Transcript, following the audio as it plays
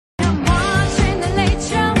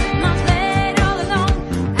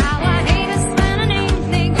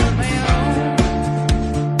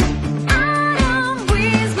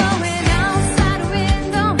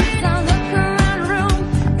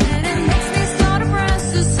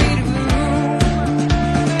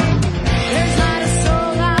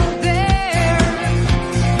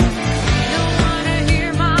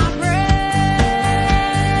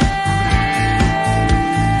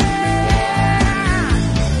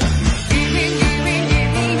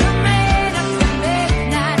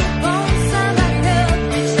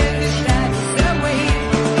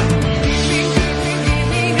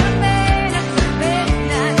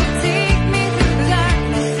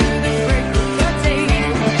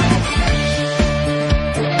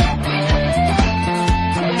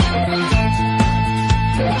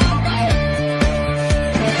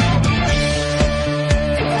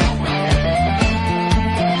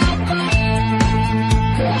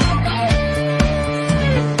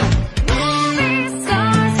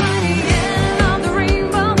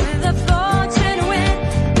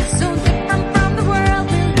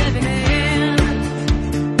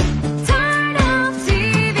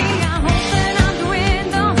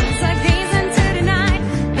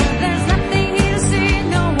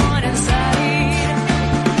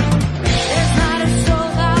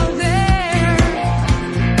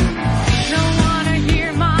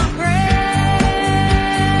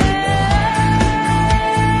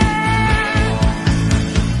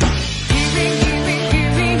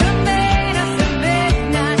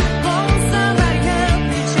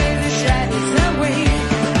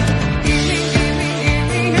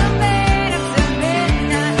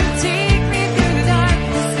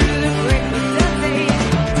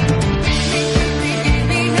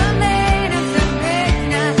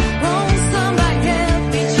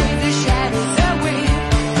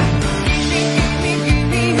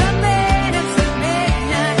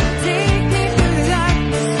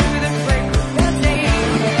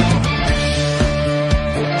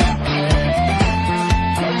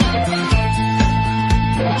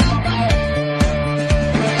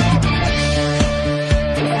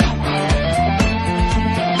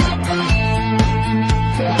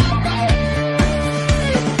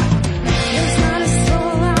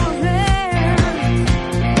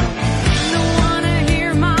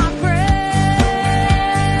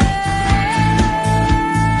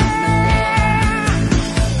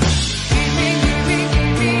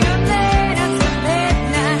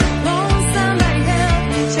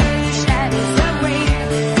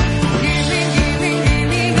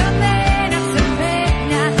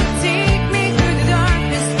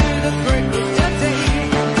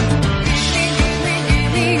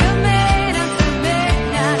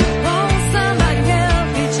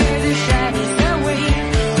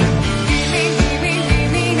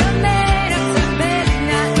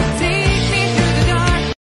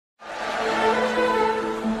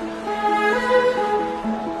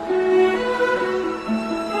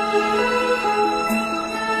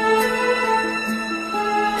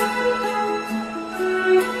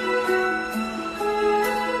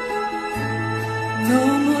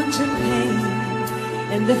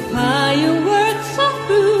the fireworks are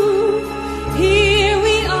through. Here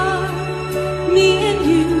we are, me and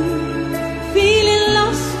you, feeling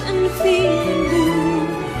lost and feeling blue.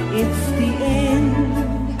 It's the end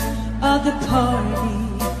of the party,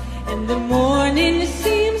 and the morning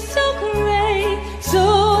seems so gray, so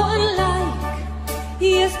unlike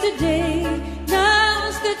yesterday.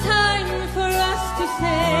 Now's the time for us to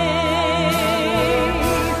say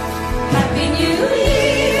Happy New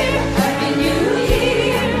Year, Happy New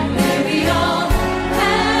Year. May we all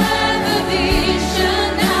have a vision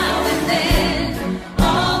now and then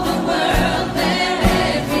of a world where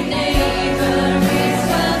every neighbor is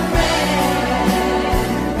a friend.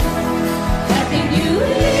 Happy New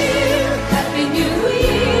Year, Happy New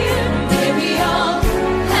Year. May we all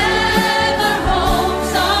have our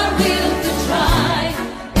hopes, our will to try.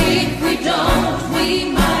 If we don't, we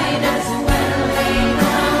might as well lay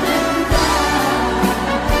down and die.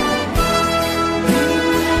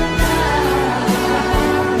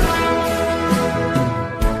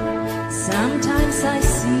 Sometimes I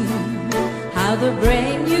see how the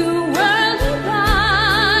brand new world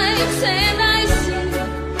arrives, and I see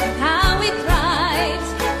how it thrives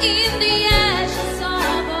in the ashes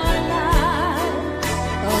of our lives.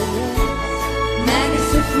 Oh yes, man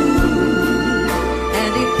is a fool,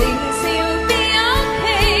 and he thinks he'll be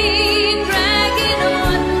okay, dragging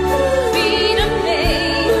on feet of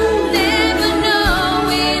pain, never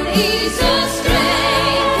knowing he's astray,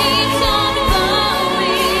 keeps on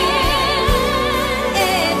going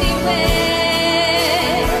anyway.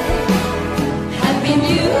 Happy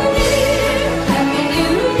New Year, Happy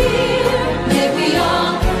New Year. May we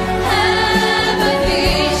all have a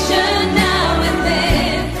vision now and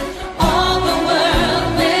then of a world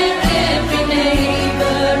where every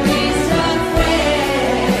neighbor is a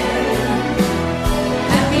friend.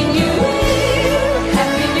 Happy New Year,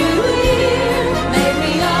 Happy New Year. May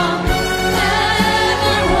we all have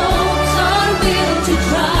our hopes, our will to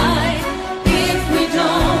try. If we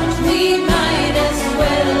don't, we might as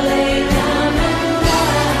well lay down and die.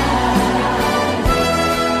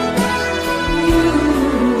 You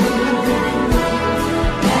and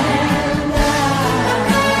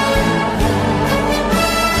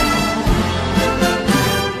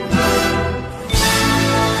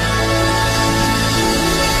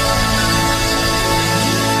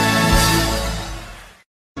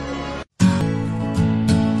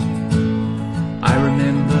I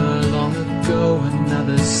remember long ago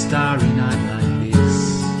another starry night like this.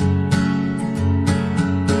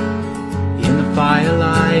 In the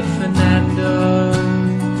firelight, Fernando,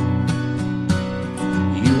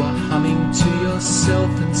 you are humming to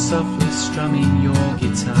yourself and softly strumming your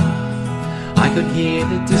guitar. I could hear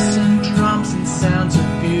the distant drums and sounds of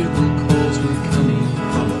bugle calls were coming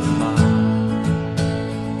from afar.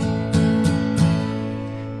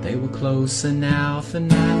 They were closer now,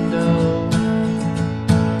 Fernando.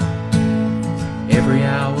 Every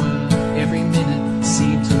hour, every minute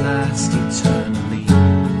seemed to last eternally.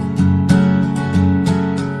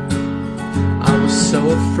 I was so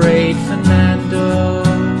afraid, Fernando.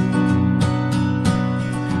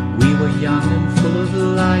 We were young and full of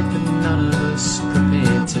life, but none of us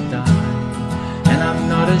prepared to die. And I'm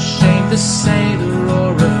not ashamed to say the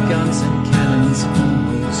roar of guns and cannons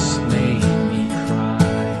almost made me cry.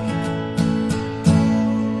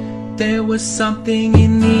 There was something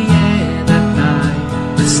in the air that night.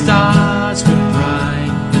 The stars were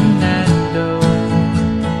bright, Fernando.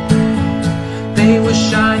 They were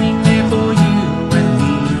shining there for you and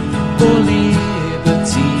me, for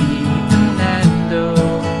liberty, Fernando.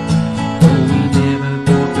 Oh, we never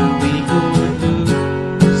thought that we could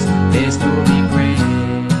lose. There's no regret.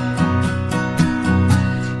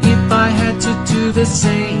 If I had to do the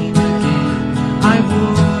same again, I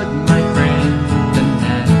would, my friend,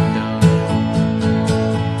 Fernando.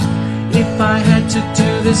 If I had to do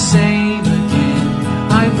the same again,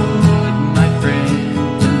 I would, my friend,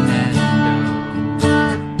 Fernando.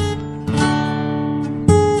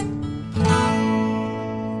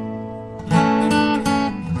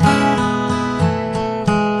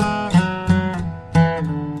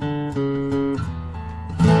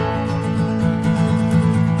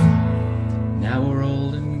 Now we're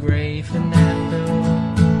old and grey, Fernando.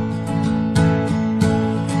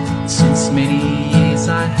 Since many years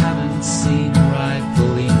I haven't seen a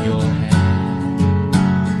rifle in your hand.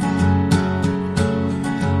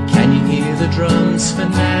 Can you hear the drums,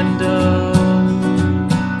 Fernando?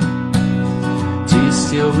 Do you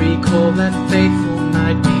still recall that fateful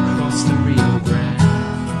night we crossed the Rio Grande?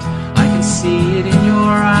 I can see it in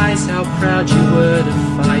your eyes, how proud you were to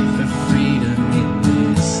fight for freedom in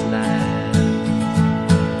this land.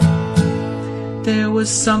 There was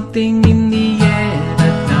something in the air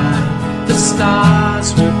that night. The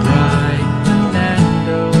stars were bright and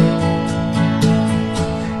low.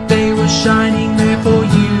 They were shining there for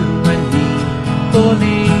you and me, for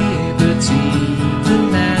liberty and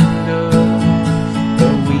love.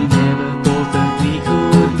 But we never thought that we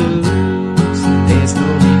could lose. There's no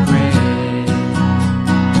regret.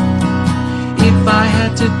 If I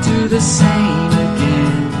had to do the same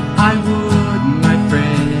again, I would, my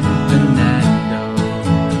friend Fernando.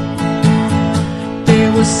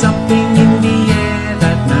 There was something in the air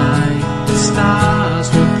that night. The stars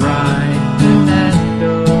were bright and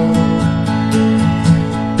low.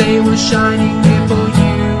 They were shining there for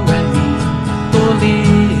you and me, for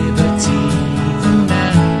liberty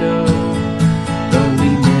Fernando. Though we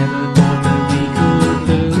never thought that we could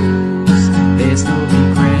lose, there's no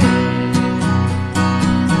regret.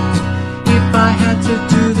 If I had to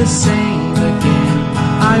do the same again,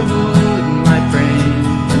 I would, my friend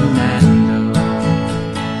Fernando.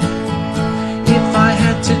 If I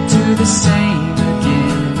had to do the same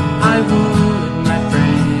again, I would, my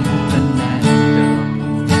friend Fernando.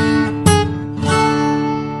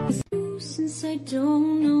 Since I don't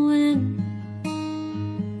know when,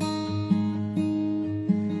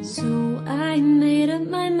 so I made up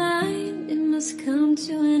my mind it must come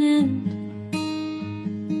to an end.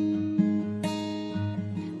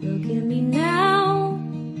 Look at me now,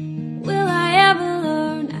 will I ever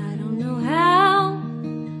learn? I don't know how,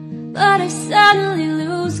 but I suddenly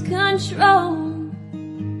lose control.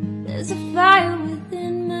 There's a fire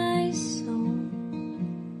within my soul.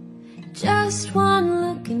 Just one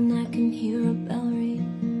look and I can hear a bell ring.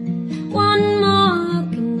 One more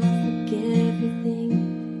look and I forget everything.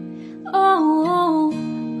 Oh, oh,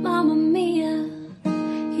 Mamma Mia,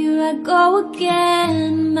 here I go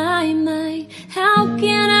again. My, how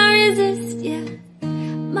can I resist ya?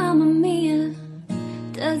 Mamma Mia,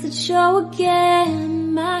 does it show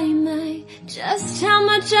again? My, just how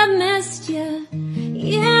much I've missed ya.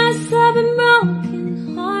 Yes, I've been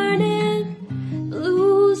broken hearted,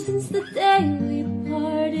 blue since the day we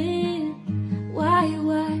parted. Why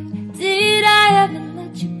did I ever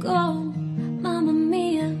let you go? Mamma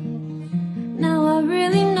Mia, now I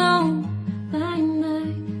really know. My,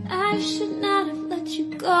 I should not have let you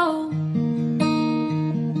go.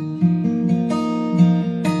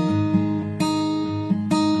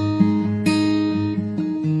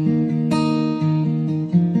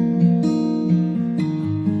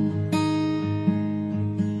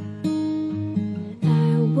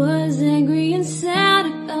 Was angry and sad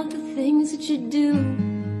about the things that you do.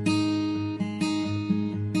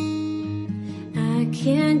 I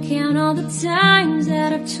can't count all the times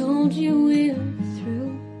that I've told you we're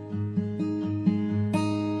through.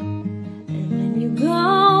 And when you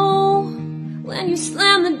go, when you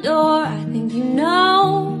slam the door, I think you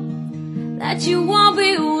know that you won't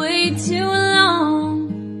be away too long.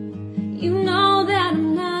 You know that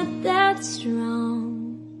I'm not that strong.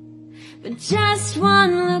 But just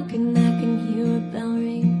one look and I can hear a bell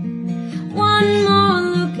ring. One more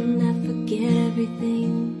look and I forget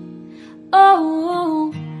everything. Oh,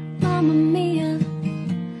 oh, Mamma Mia,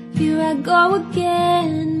 here I go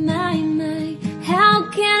again. My, how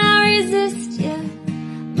can I resist ya?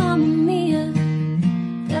 Mamma Mia,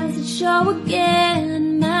 does it show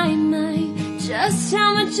again? My, just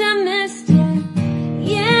how much I missed ya.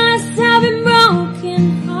 Yes, I've been broken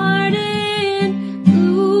hearted,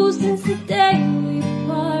 blue since the day we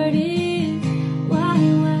parted. Why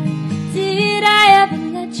did I ever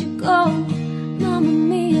let you go? Mamma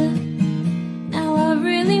Mia, now I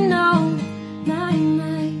really know. My,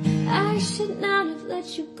 I should not have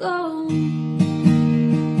let you go.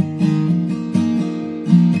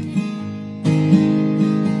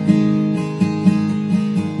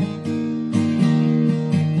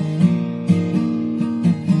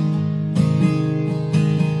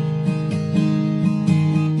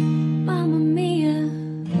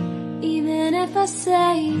 I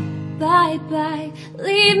say bye-bye,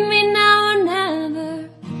 leave me now or never.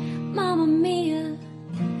 Mamma Mia,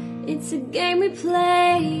 it's a game we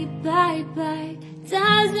play. Bye-bye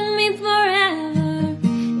doesn't mean forever.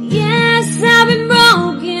 Yes, I've been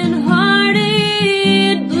broken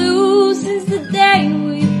hearted, blue since the day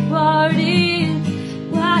we parted.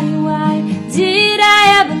 Why did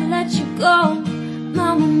I ever let you go?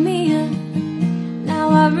 Mamma Mia, now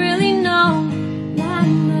I really know.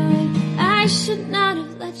 I should not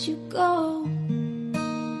have let you go.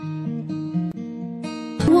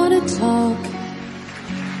 I wanna talk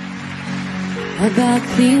about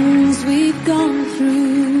things we've gone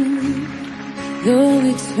through, though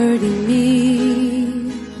it's hurting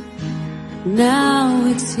me. Now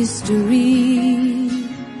it's history.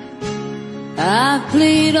 I've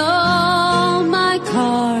played all my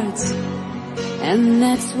cards, and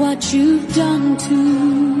that's what you've done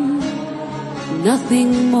too.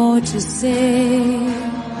 Nothing more to say,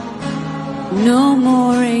 no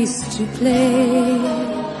more ace to play.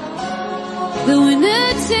 The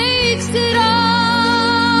winner takes it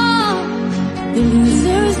all, the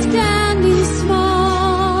loser is standing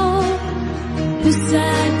small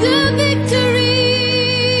beside the victory.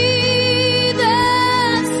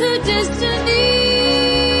 That's her destiny.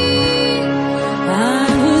 I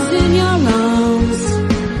was in your arms,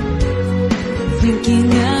 thinking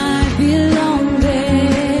I'd belong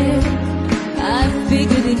there. I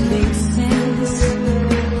figured it makes sense,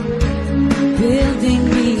 building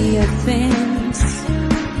me a fence,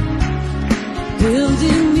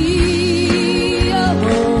 building me a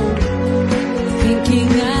home, thinking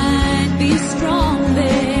I'd be strong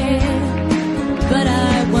there. But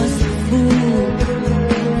I was a fool,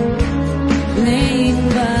 playing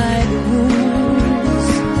by the rules.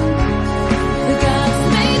 The gods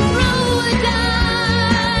may throw a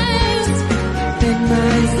dice, and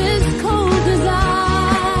mine's as cold as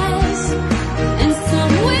ice. And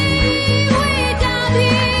some way down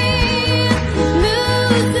here,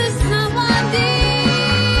 loses someone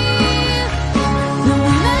dear. The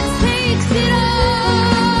winner takes it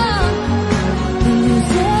all, the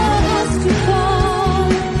loser has to fall.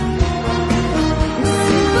 It's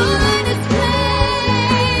simple and it's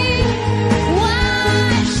plain. Why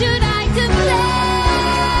should I complain?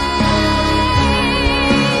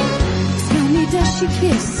 Tell me, does she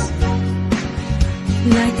kiss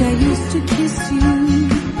like I used to kiss you?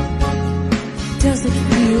 Does it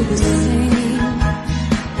feel the same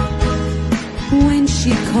when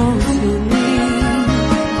she calls your name?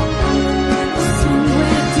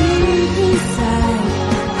 Somewhere deep inside,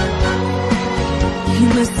 you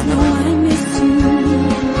must know I miss you.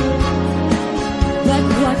 But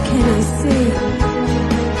what can I say?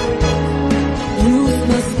 Rules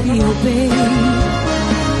must be obeyed.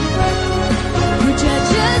 The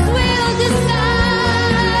judges will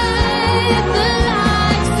decide, the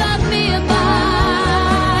likes of me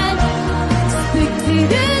abide.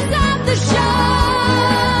 Spectators of the show,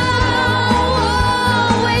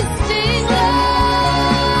 wasting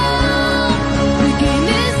love. The game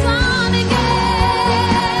is on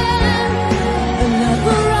again. A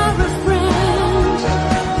lover or a friend,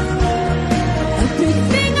 a big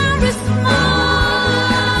thing or a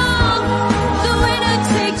small, the winner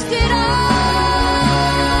takes it all.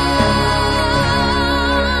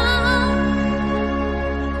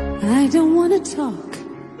 I don't want to talk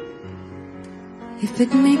if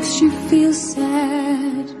it makes you feel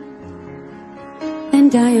sad,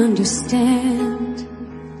 and I understand.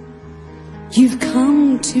 You've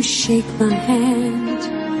come to shake my hand.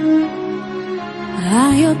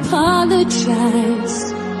 I apologize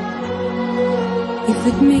if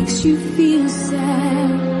it makes you feel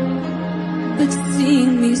sad, but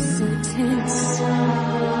seeing me so tense,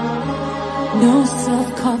 no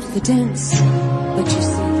self-confidence. But you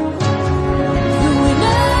see, the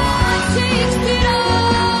winner takes it all.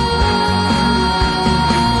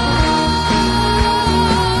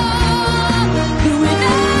 The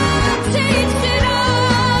winner takes it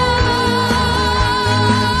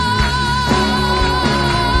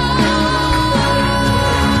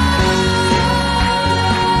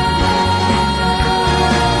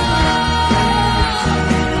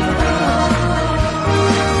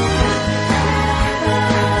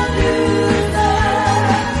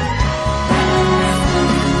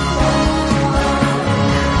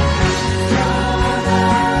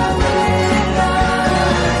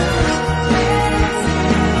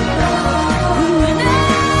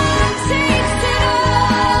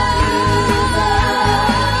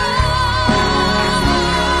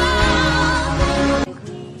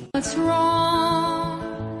What's wrong?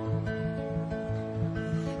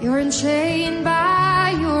 You're enchained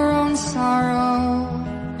by your own sorrow.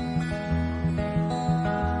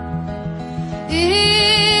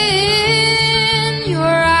 In your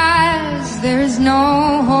eyes, there is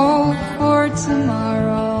no hope for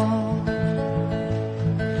tomorrow.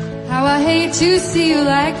 How I hate to see you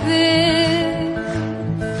like this.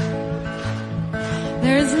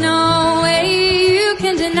 There's no way you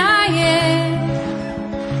can deny it.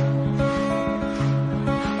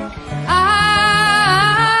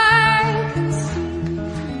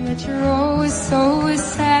 You're always so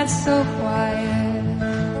sad, so quiet.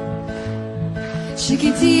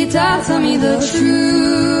 Chiquitita, tell me the truth.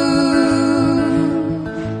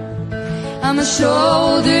 I'm a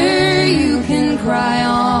shoulder you can cry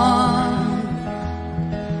on.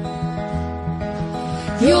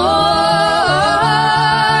 Your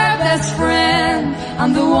best friend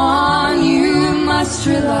must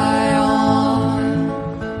rely on.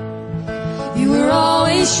 You were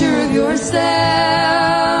always sure of yourself.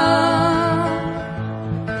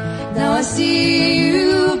 Now I see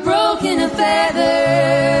you've broken a feather.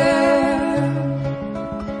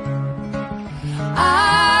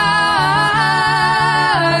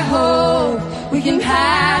 I hope we can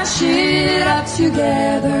patch it up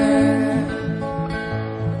together.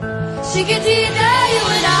 Chiquitita, you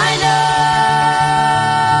and I know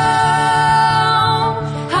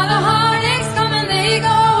how the heartaches come and they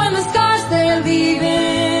go, and the scars they're leaving.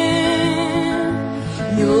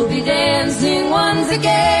 You'll be dancing once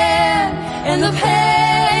again, and the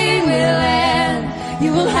pain will end.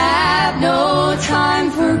 You will have no time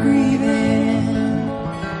for grieving.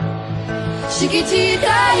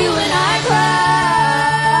 Chiquitita, you and I cry,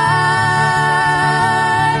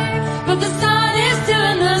 but the sun is still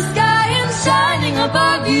in the sky and shining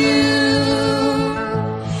above you.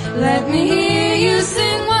 Let me hear you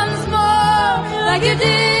sing once more, like you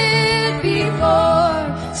did before.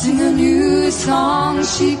 Sing a new song,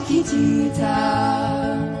 Chiquitita.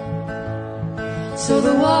 So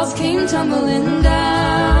the walls came tumbling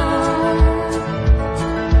down,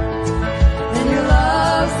 and your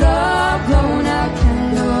love's the blown out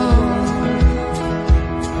candle.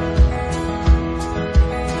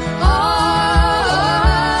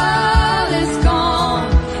 All is gone,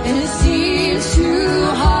 and it seems too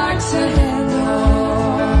hard to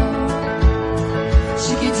handle.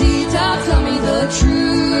 Chiquitita, tell me the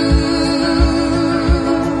truth.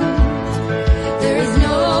 There is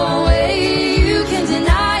no way you can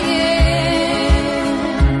deny it.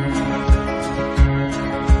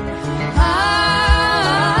 I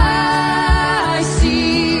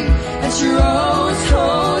see that you're oh so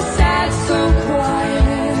sad, so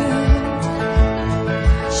quiet.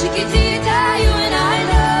 Chiquitita, you and I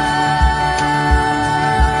know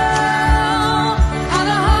how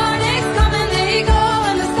the heartaches come and they go,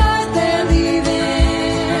 and the scars they're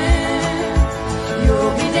leaving.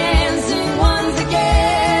 You'll be dancing once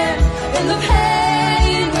again, and the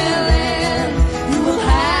pain will end. You will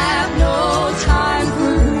have no time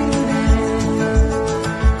for grieving.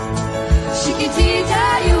 Chiquitita,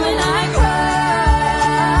 you and I cry,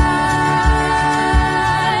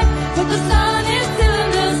 but the sun is still in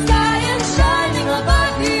the sky and shining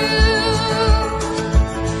above you.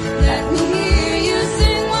 Let me hear you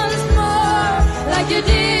sing once more, like you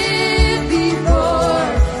did before.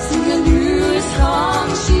 Sing a new song,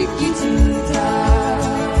 Chiquitita.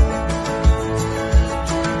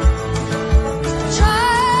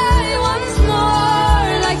 Try once more,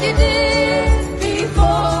 like you did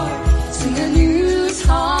before. Sing a new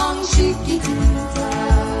song, Chiquitita.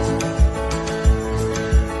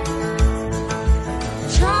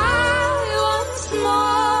 Try once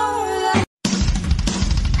more, like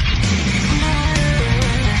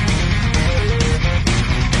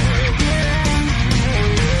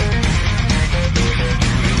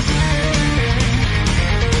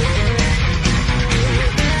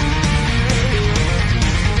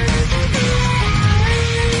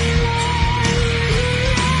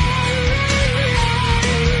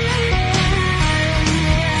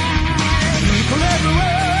people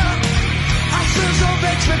everywhere, a sense of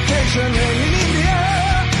expectation hanging in the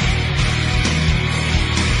air.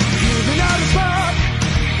 Giving out a spark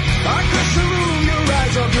across the room, your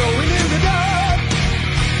eyes are glowing in the dark.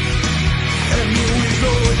 And you is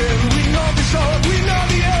lower than we know the start, we know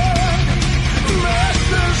the end.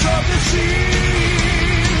 Masters of the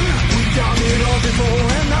scene, we've done it all before,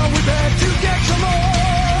 and now we're back to get some more.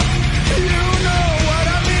 You know what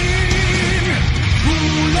I mean.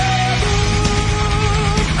 Voulez-vous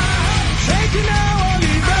take it now or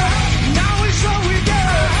leave it? Now it's all we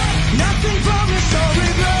get. Nothing from the story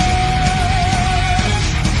regrets.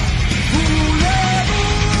 Voulez-vous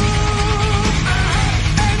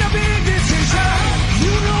ain't a big decision.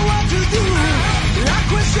 You know what to do. La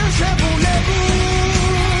question c'est voulez-vous?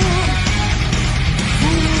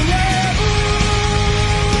 Voulez-vous?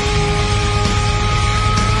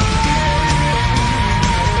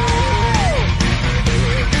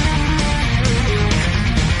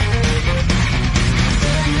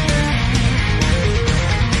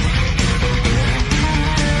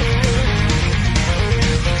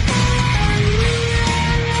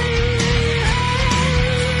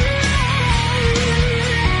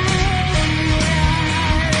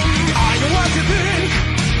 I know what you think.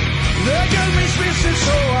 The girl makes me sick,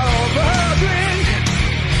 so I offer her a drink.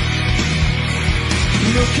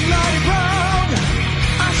 Looking mighty proud,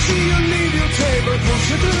 I see you leave your table, push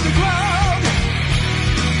it to the ground.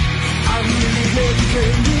 I'm really glad you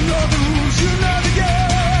came. You know the rules, you know the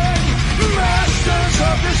game. Masters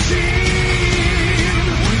of the scene.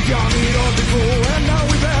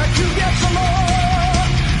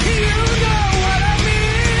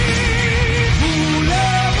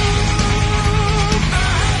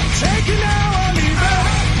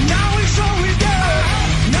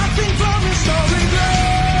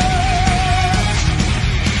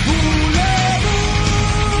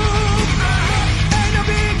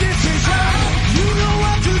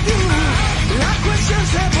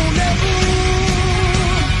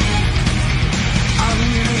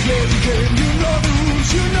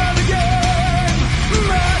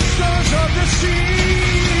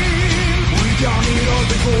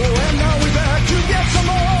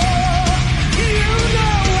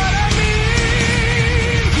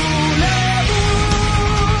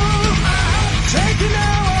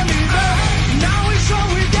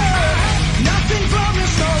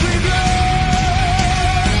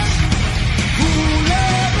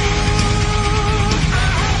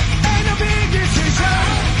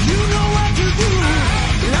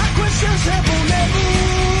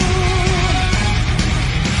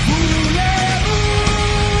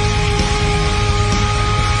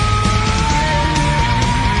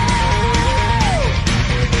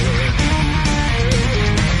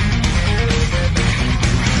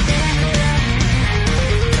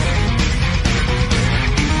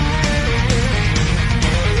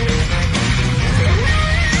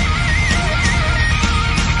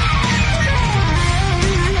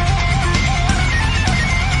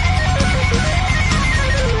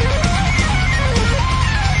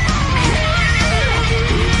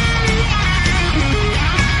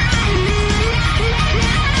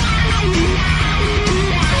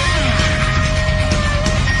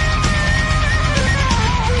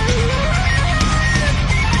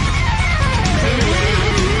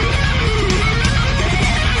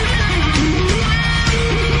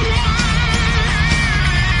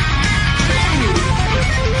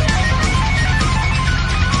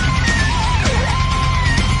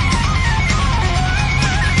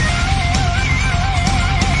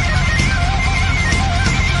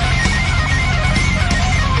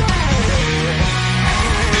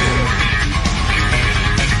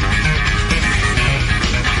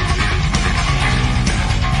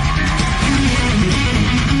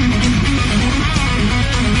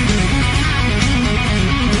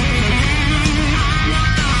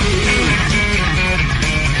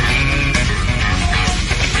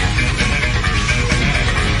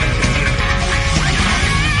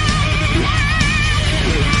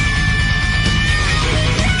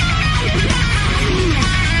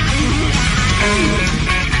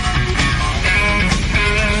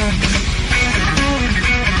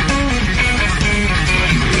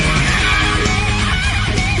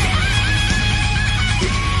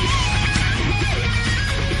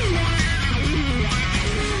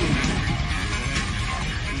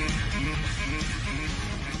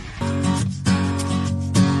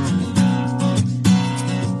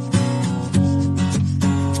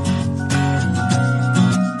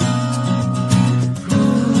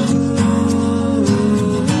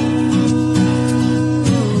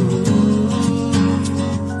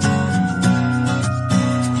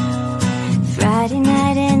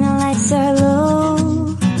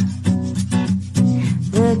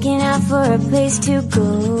 for a place to go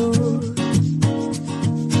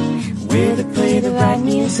where they play the right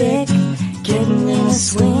music, getting in the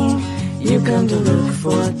swing. You come to look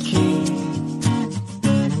for a king.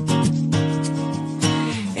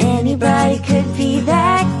 Anybody could be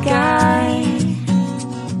that guy.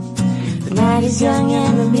 The night is young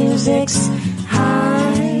and the music's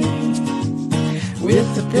high.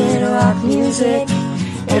 With a bit of rock music,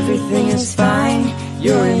 everything is fine.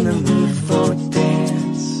 You're in the mood for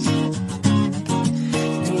dance.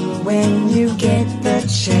 And when you get the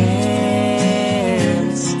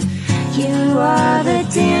chance, you are the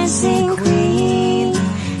dancing queen,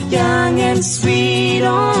 young and sweet,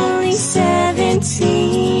 only 17.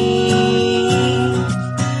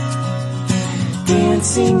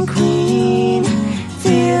 Dancing queen,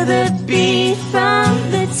 feel the beat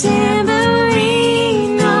from the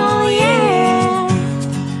tambourine. Oh yeah,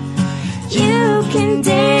 you can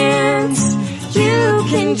dance, you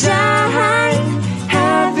can jive,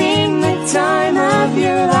 having the time of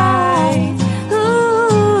your life.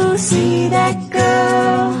 Ooh, see that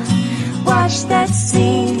girl, watch that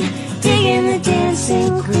scene, digging the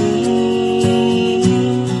dancing queen.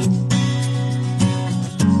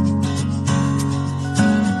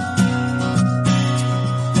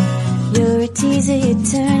 You're a teaser, you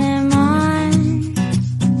turn him on,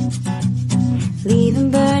 leave him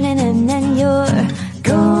burning and then you're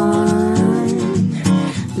gone.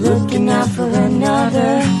 Looking out for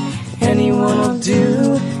another, anyone will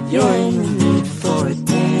do. You're in the mood for a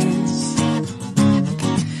dance.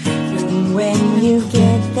 And when you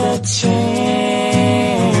get the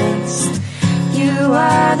chance, you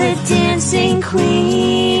are the dancing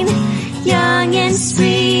queen, young and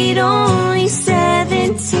sweet, only 17.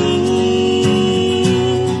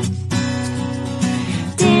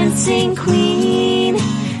 Dancing queen,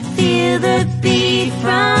 feel the beat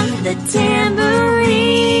from the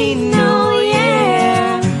tambourine. Oh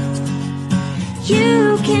yeah,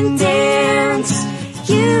 you can dance,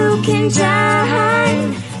 you can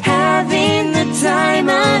jive, having the time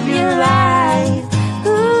of your life.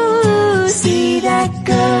 Ooh, see that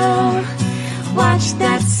girl, watch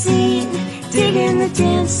that scene, digging the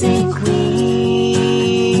dancing queen.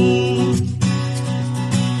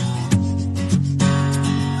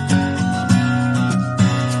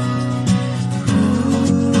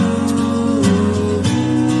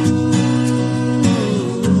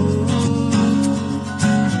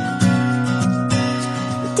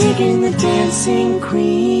 Digging the dancing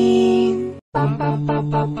queen.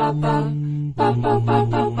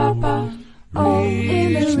 Oh,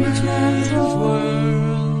 in the rich man's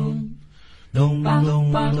world.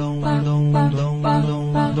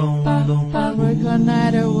 I work all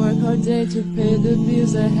night, I work all day to pay the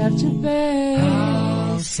bills I have to pay.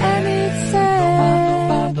 And it's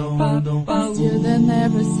sad, still there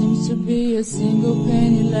never seems to be a single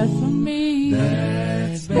penny left for me.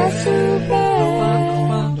 That's too bad.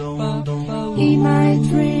 In my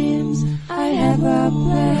dreams, I have a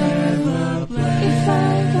plan. If I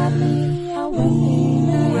got me a wealthy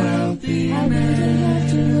man, I wouldn't have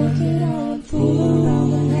to look it all, fool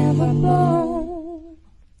around and have a ball.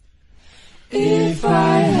 If I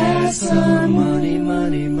had some money,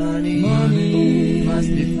 must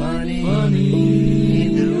be funny. In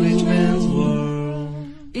the rich man's world,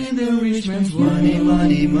 in the rich man's world,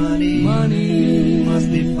 money, must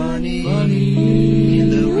be funny. In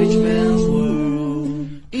the rich man's world,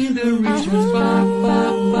 in the rich man's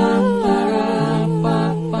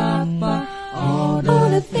all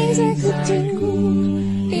the things I could do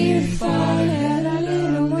if I had a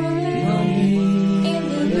little money. In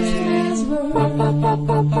the rich man's world, oh,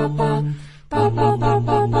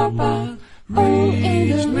 in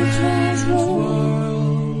the rich man's world.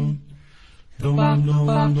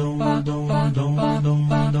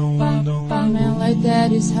 A man like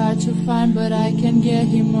that is hard to find, but I can get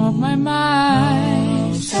him off my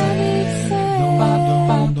mind. And it's sad.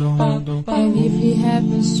 And if he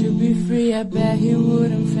happens to be free, I bet he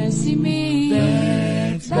wouldn't fancy me.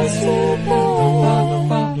 That's too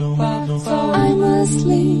bad. So I must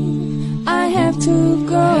leave, I have to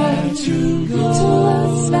go to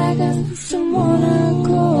Las Vegas, to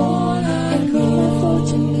Monaco, and make my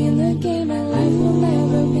fortune in the game. My life will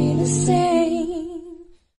never be the same.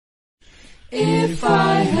 If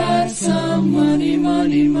I had some money, must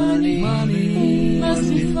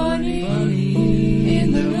be funny.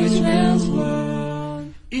 In the rich man's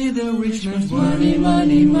world, in the rich man's money,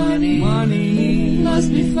 must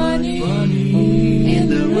be funny. In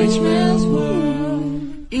the rich man's world,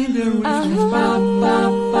 in the rich man's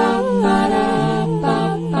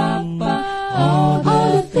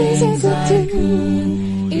all the things I could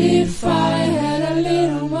do if I had a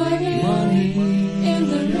little money.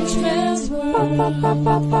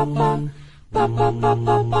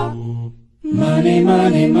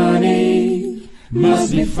 money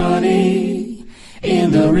must be funny in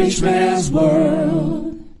the rich man's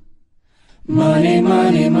world. Money,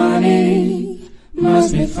 money, money must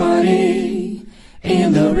be funny in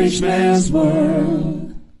the rich man's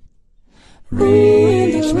world.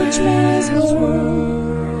 Rich man's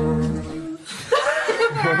world.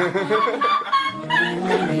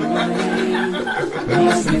 Money, money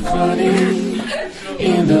must be funny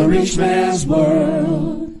in the rich man's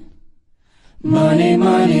world. Money,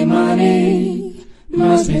 money, money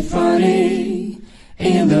must be funny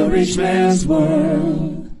in the rich man's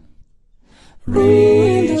world.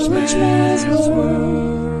 Rich man's world.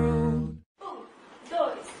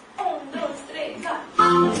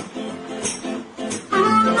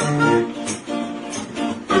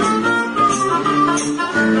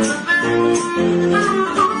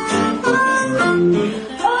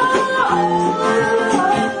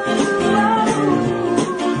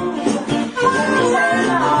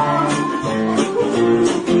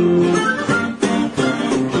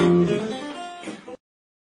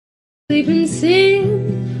 Sleep and sing,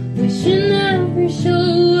 wishing every show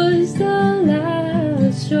was the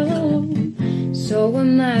last show. So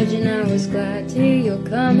imagine I was glad to hear you're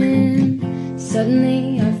coming.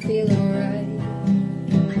 Suddenly I feel alright.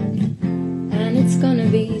 And it's gonna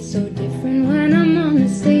be so different when I'm on the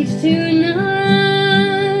stage tonight.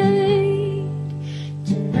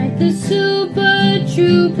 Tonight the super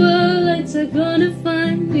trooper lights are gonna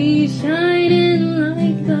find me shining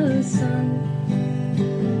like the sun.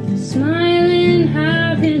 Smiling,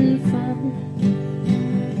 having fun,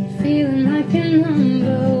 feeling like a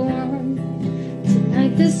number one.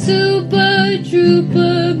 Tonight the super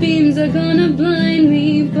trooper beams are gonna blind me,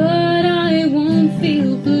 but I won't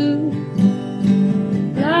feel blue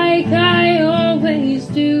like I always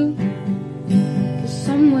do. 'Cause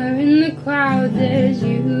somewhere in the crowd there's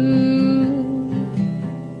you.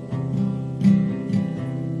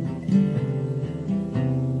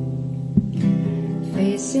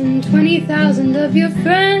 Facing 20,000 of your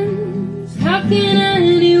friends, how can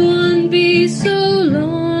anyone be so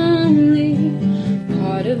lonely?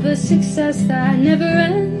 Part of a success that never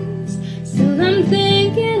ends. Still I'm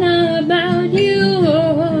thinking about you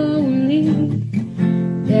only.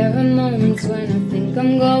 There are moments when I think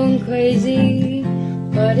I'm going crazy,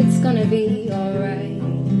 but it's gonna be alright.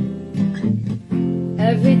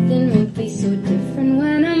 Everything will be so different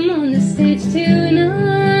when I'm on the stage tonight.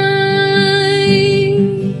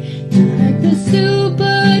 The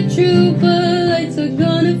super trooper lights are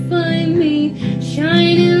gonna find me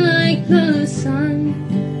shining like the sun.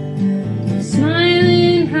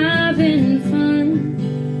 Smiling, having fun,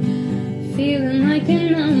 feeling like a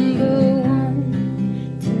number one.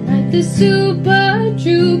 Tonight the super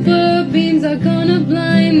trooper beams are gonna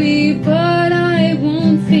blind me, but I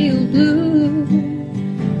won't feel blue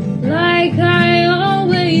like I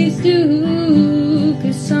always do.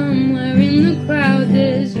 'Cause somewhere in the crowd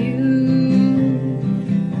there's you.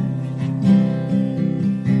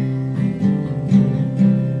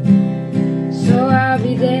 I'll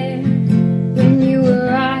be there when you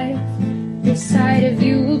arrive. The sight of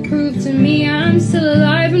you will prove to me I'm still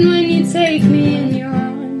alive. And when you take me in your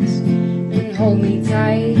arms and hold me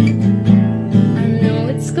tight, I know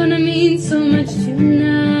it's gonna mean so much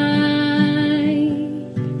tonight.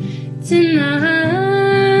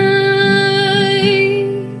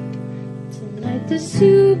 Tonight the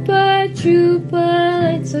super trooper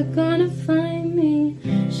lights are gonna find me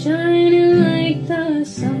shining like the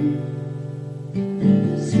sun.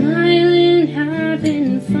 Smiling,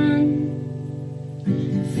 having fun,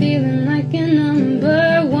 feeling like a number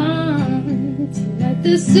one. Tonight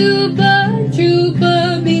the super trooper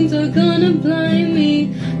beams are gonna blind me,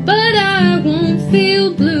 but I won't feel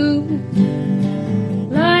blue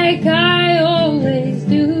like I always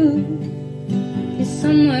do. 'Cause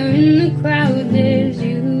somewhere in the crowd there's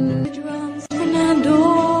you. Drums, Fernando.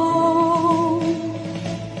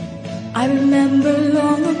 I remember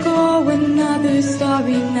long ago another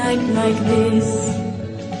starry night like this.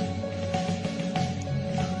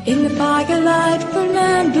 In the firelight,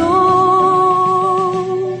 Fernando,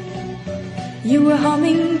 you were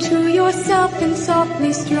humming to yourself and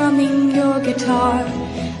softly strumming your guitar.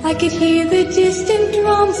 I could hear the distant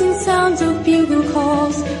drums and sounds of bugle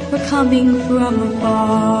calls were coming from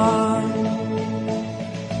afar.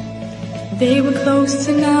 They were close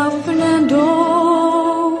to now, Fernando.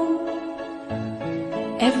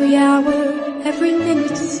 Every hour, every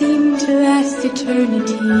minute seemed to last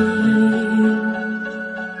eternity.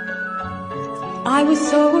 I was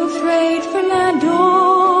so afraid, Fernando.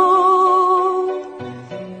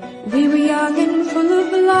 We were young and full of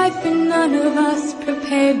life and none of us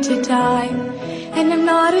prepared to die. And I'm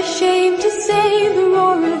not ashamed to say the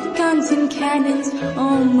roar of guns and cannons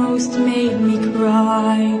almost made me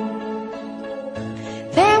cry.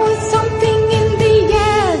 There was something in the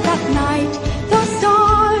air that night. The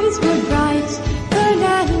stars were bright,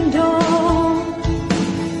 Fernando.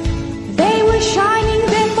 They were shining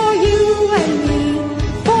there for you and me,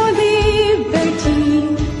 for liberty,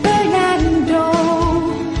 Fernando.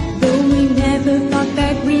 Though we never thought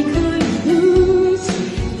that we could lose,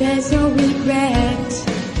 there's no regret.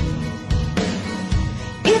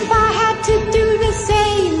 If I had to do the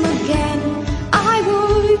same again, I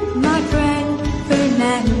would, my friend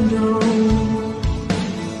Fernando.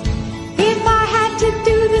 If I had to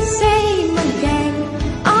do the same again,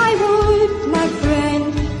 I would, my friend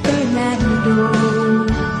Fernando.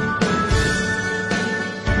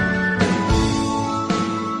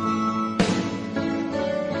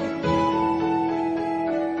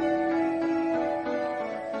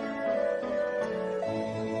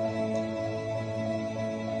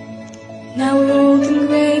 Now we're old and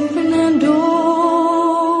gray, Fernando.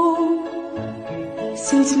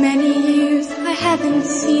 Since many years I haven't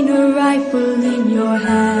seen a rifle in your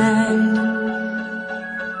hand.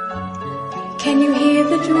 Can you hear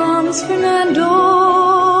the drums, Fernando?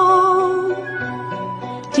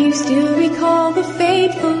 Do you still recall the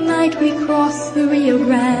fateful night we crossed the Rio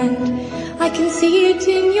Grande? I can see it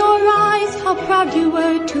in your eyes, how proud you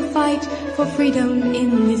were to fight for freedom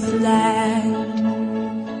in this land.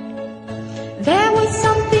 There was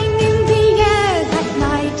something in the air that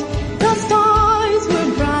night. The stars were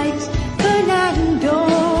bright, Fernando.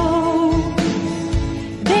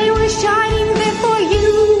 They were shining there for you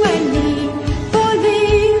and me, for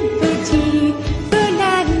liberty,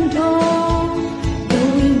 Fernando.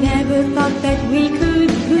 Though we never thought that we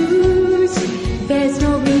could lose, there's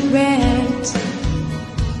no regret.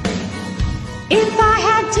 If I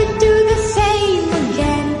had to do the same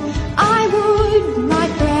again, I would, my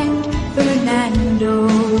friend Fernando.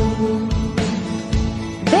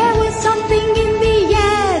 There was something in the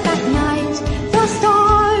air that night. The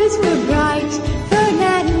stars were bright,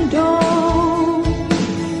 Fernando.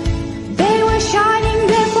 They were shining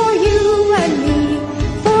there for you and me,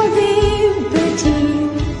 for liberty,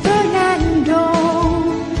 Fernando.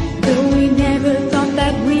 Though we never thought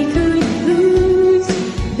that we could lose,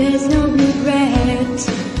 there's no regret.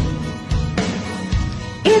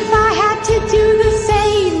 If I had to do the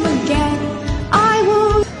same again, I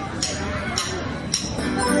would.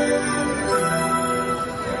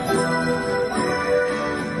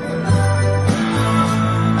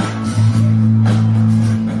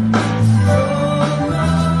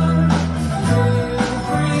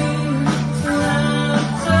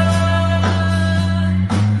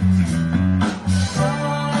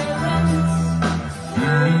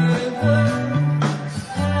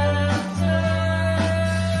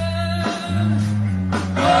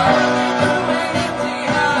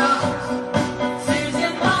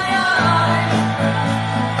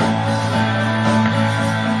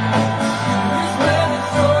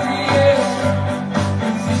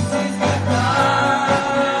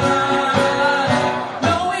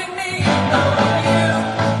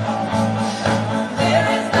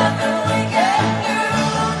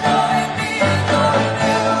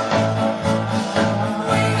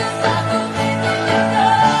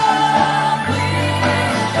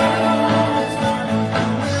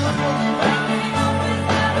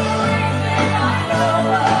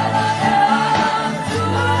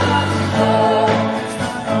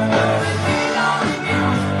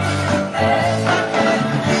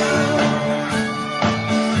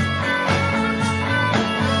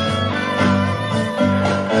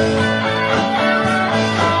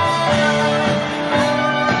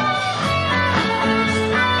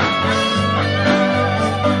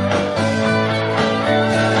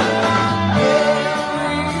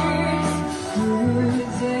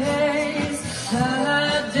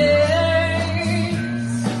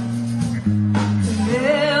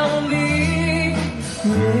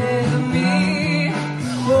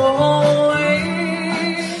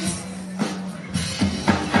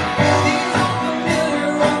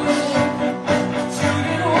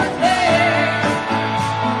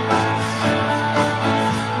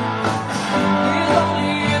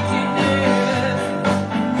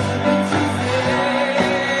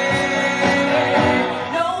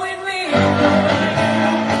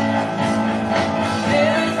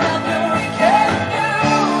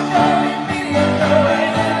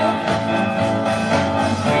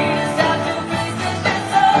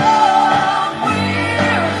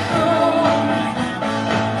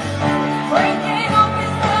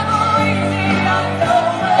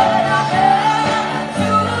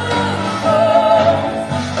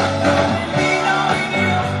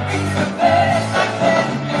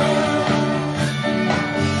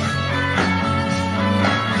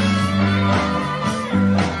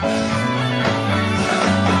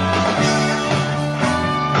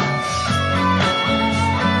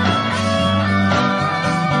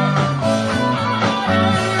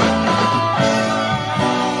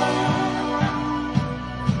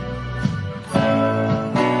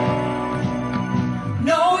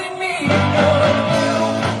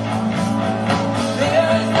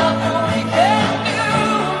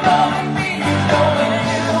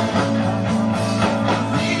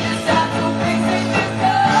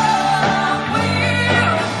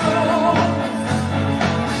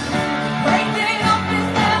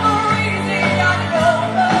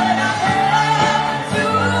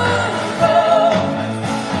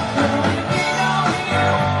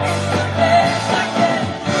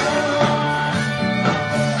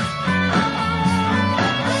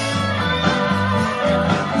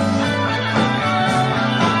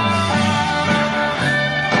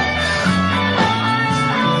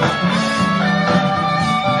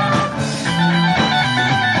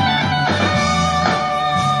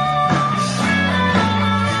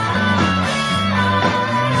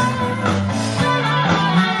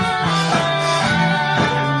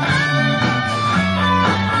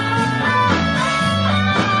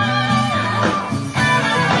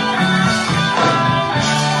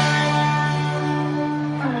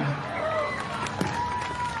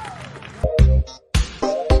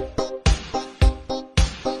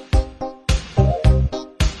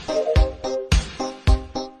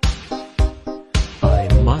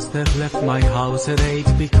 my house at 8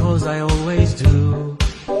 because I always do.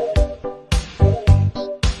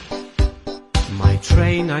 My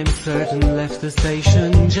train, I'm certain, left the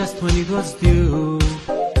station just when it was due.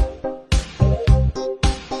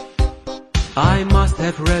 I must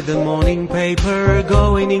have read the morning paper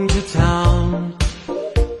going into town,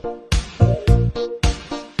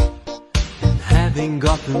 and having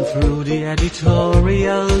gotten through the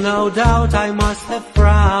editorial, no doubt I must have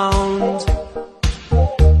frowned.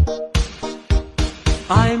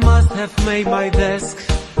 I must have made my desk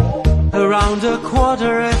around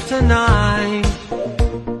 9:15,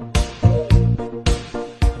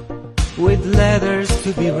 with letters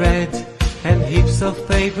to be read and heaps of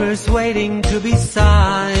papers waiting to be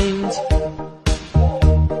signed.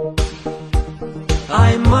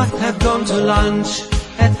 I must have gone to lunch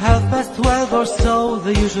at 12:30 or so,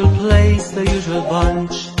 the usual place, the usual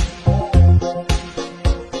bunch.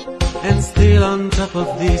 And still on top of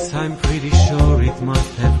this, I'm pretty sure it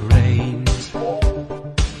must have rained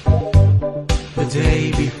the day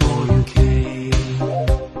before you came.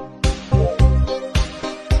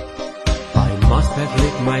 I must have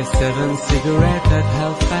lit my 7th cigarette at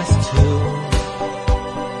 2:30.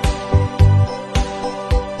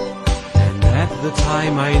 And at the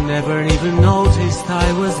time I never even noticed I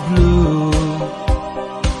was blue.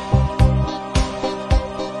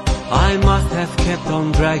 I must have kept on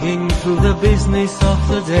dragging through the business of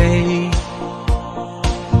the day,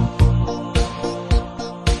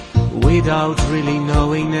 without really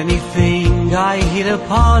knowing anything. I hid a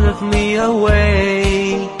part of me away.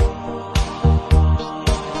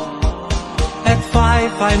 At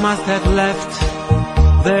 5 I must have left,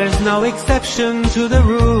 there's no exception to the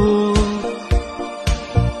rule.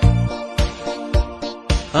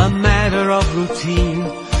 A matter of routine,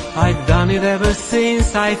 I've done it ever since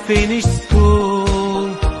I finished school.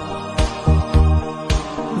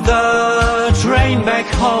 The train back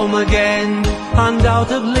home again,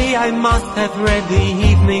 undoubtedly I must have read the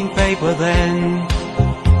evening paper then.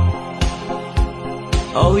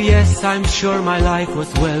 Oh yes, I'm sure my life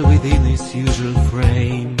was well within its usual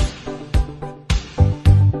frame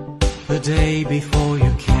the day before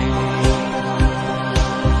you came.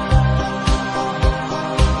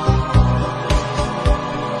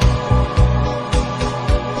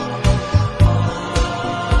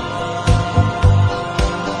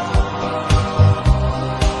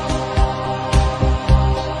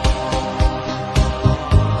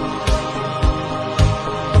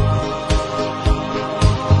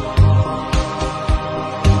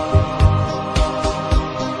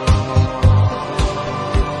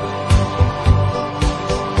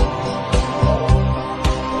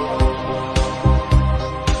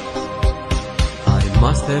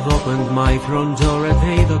 I've opened my front door at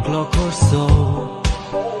 8 o'clock or so,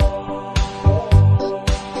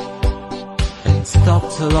 and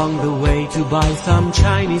stopped along the way to buy some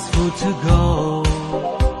Chinese food to go.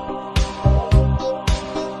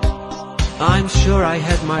 I'm sure I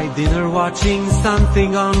had my dinner watching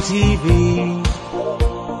something on TV.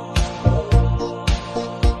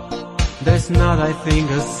 There's not, I think,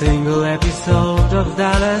 a single episode of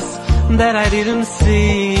Dallas that I didn't see.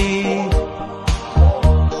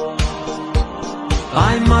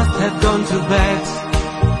 I must have gone to bed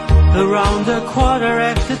around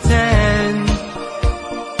 10:15.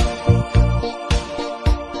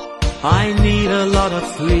 I need a lot of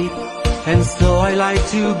sleep, and so I like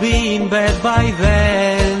to be in bed by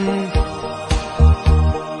then.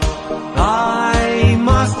 I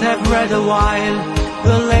must have read a while,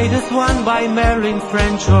 the latest one by Marilyn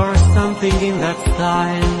French or something in that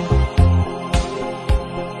style.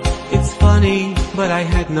 It's funny, but I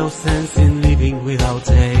had no sense in living without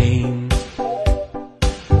aim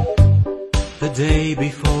the day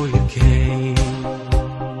before you came.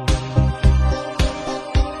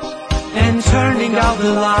 And turning out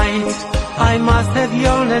the light, I must have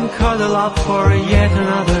yawned and cuddled up for yet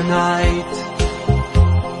another night.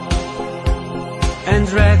 And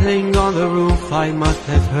rattling on the roof, I must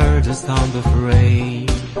have heard the sound of rain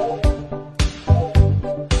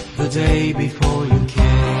the day before you came.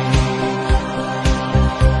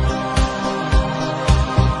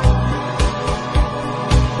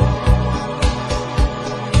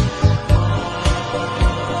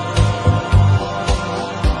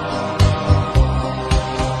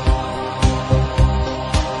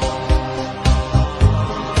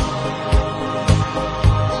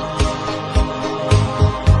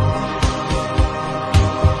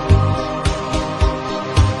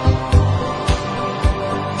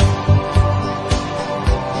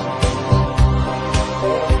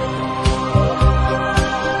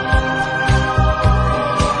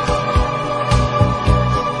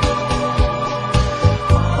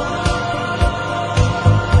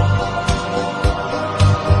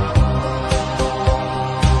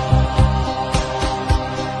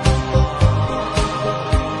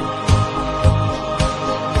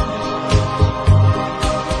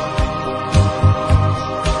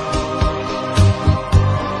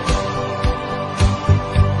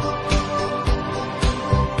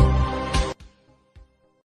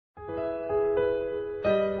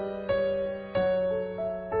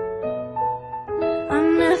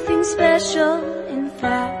 special. In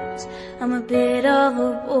fact, I'm a bit of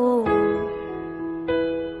a bore.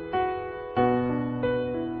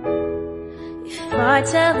 If I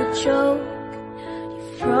tell a joke,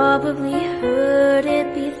 you've probably heard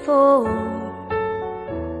it before.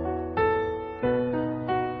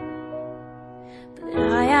 But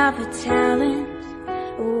I have a talent,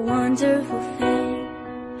 a wonderful thing,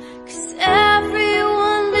 'cause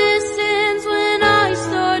everyone listens when I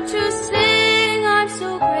start to sing. I'm so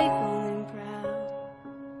grateful and proud.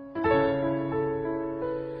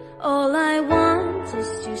 All I want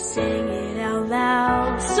is to sing it out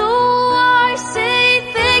loud. So I say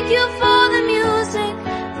thank you for the music,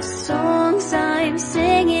 the songs I'm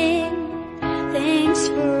singing. Thanks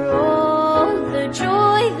for all the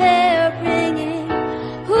joy they're bringing.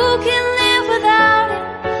 Who can live without it?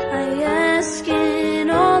 I ask in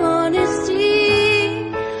all honesty.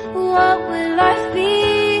 What would life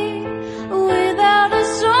be without a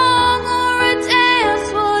song or a dance?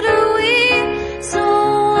 What are we? So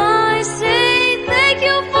I say thank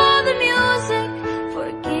you for the music, for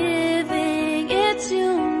giving it to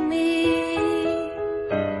me.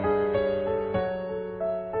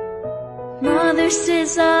 Mother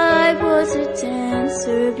says I was a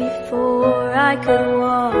dancer before I could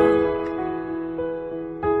walk.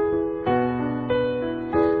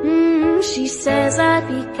 She says I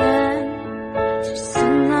began to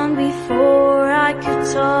sing long before I could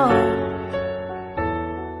talk.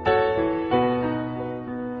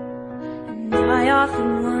 And I often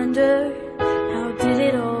wonder, how did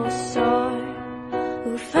it all start?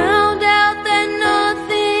 Who found out that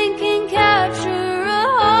nothing can capture a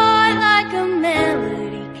heart like a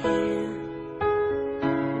melody can?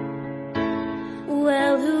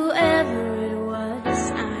 Well, whoever it was,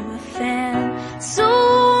 I'm a fan. So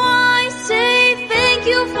I say thank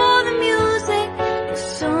you for the music, the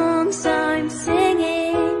songs I'm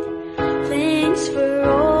singing. Thanks for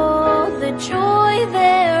all the joy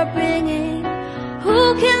they're bringing. Who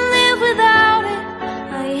can live without it?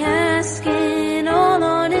 I ask in all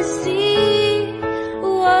honesty.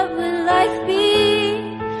 What would life be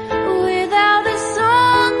without a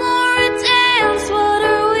song or a dance? What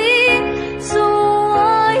are we? So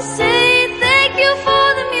I say thank you for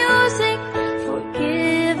the music, for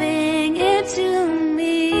giving it to me.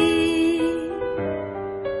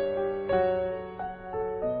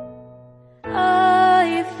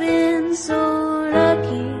 I've been so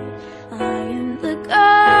lucky. I am the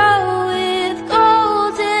girl with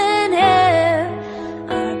golden hair.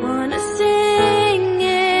 I wanna sing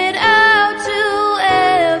it out to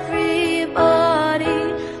everybody.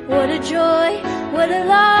 What a joy, what a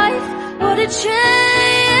life, what a chance.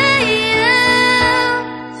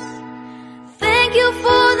 Thank you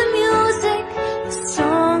for the music, the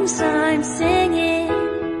songs I'm singing.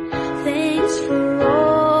 Thanks for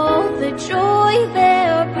all the joy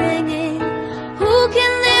they're bringing. Who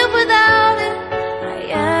can live without it? I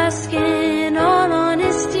ask in all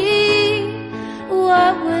honesty.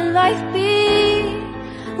 What would life be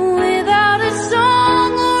without a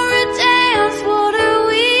song or a dance? What are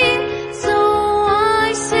we? So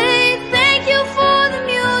I say thank you for the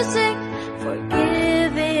music, for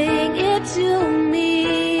giving it to me.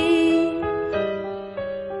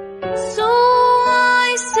 So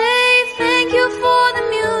I say thank you for the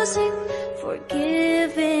music, for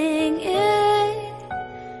giving it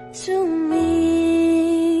to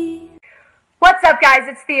me. What's up, guys?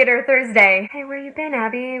 It's Theater Thursday. Hey, where you been,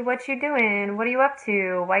 Abby? What you doing? What are you up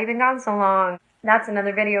to? Why you been gone so long? That's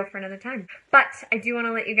another video for another time. But I do want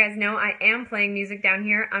to let you guys know I am playing music down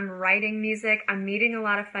here. I'm writing music. I'm meeting a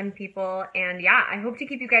lot of fun people. And yeah, I hope to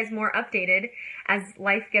keep you guys more updated as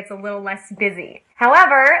life gets a little less busy.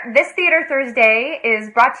 However, this Theater Thursday is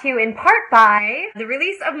brought to you in part by the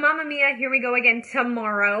release of Mamma Mia, Here We Go Again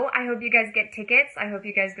tomorrow. I hope you guys get tickets. I hope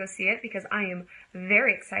you guys go see it because I am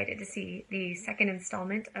very excited to see the second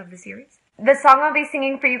installment of the series. The song I'll be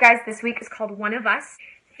singing for you guys this week is called One of Us,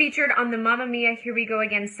 featured on the Mamma Mia, Here We Go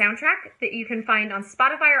Again soundtrack that you can find on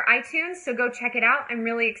Spotify or iTunes, so go check it out. I'm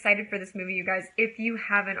really excited for this movie, you guys, if you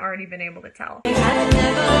haven't already been able to tell.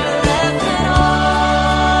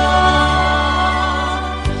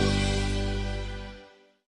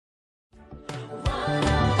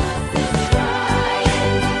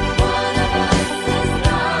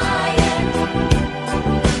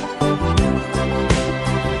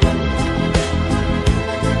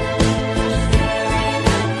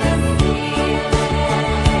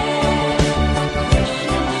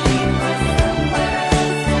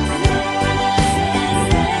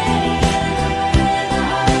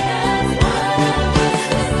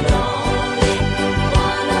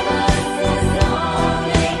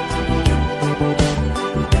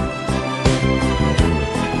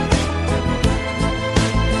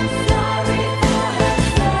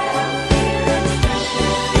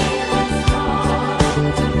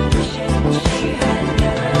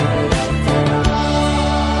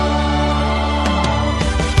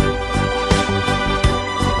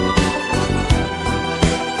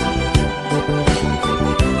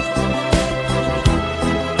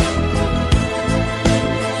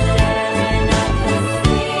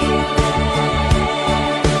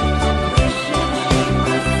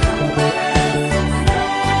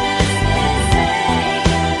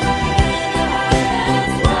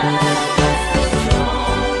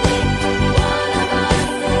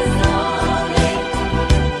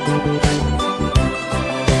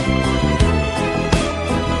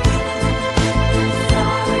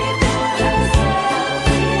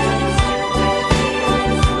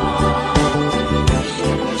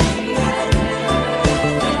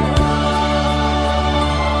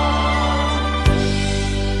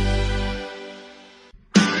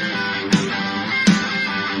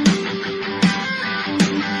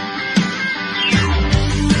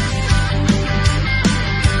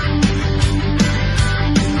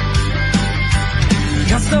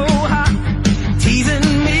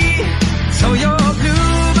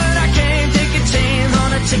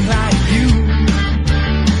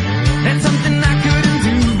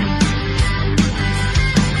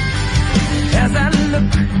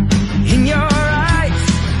 In your eyes,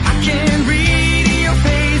 I can read in your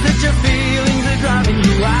face that your feelings are driving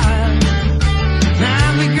you wild. Now,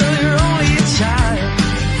 big girl, you're only a child.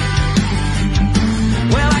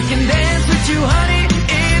 Well, I can dance with you, honey,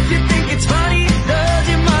 if you think it's funny. Does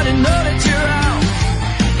your mother know that you're out?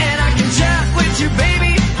 And I can chat with you,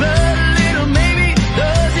 baby, but a little maybe.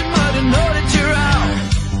 Does your mother know that you're out?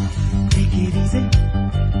 Take it easy,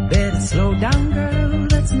 better slow down, girl,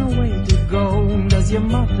 that's no way to go. Does your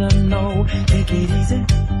mother know? Take it easy,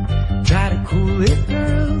 try to cool it,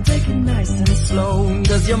 girl, take it nice and slow.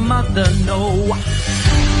 Does your mother know?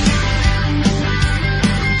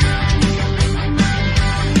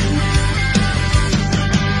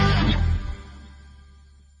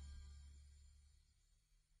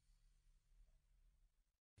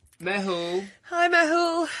 Mehul, Hi,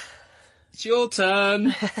 Mehul. it's your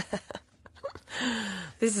turn.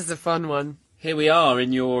 This is a fun one. Here we are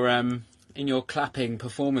in your clapping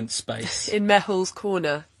performance space. In Mehul's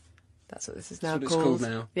corner. That's what this is now That's called. what it's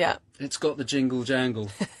called now. Yeah. It's got the jingle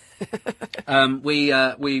jangle. We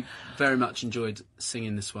very much enjoyed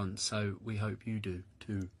singing this one, so we hope you do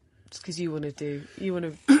too. It's because you want to.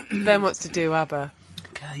 Ben wants to do ABBA.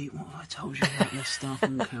 Okay, what have I told you about your stuff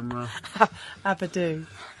on camera? ABBA do.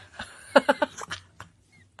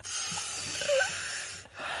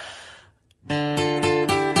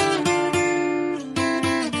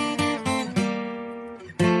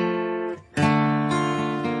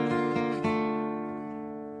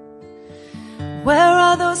 Where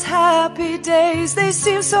are those happy days? They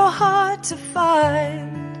seem so hard to find.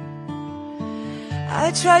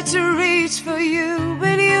 I tried to reach for you,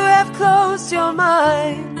 but you have closed your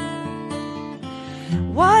mind.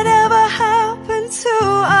 Whatever happened to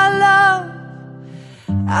our love?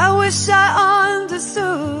 I wish I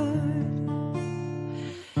understood.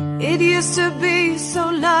 It used to be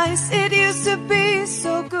so nice, it used to be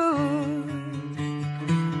so good.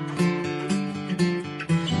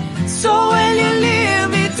 So when you leave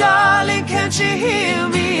me, darling, can't you hear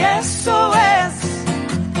me? SOS.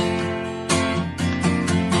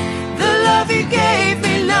 The love you gave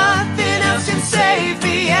me, nothing else can save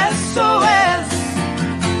me. SOS.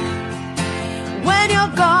 When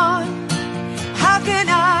you're gone, how can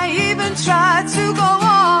I even try to go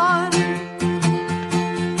on?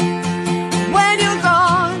 When you're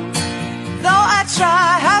gone, though I try,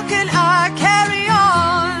 how can I carry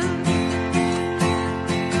on?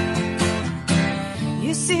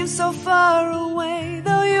 You seem so far away,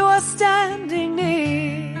 though you are standing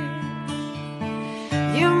near.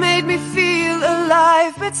 You made me feel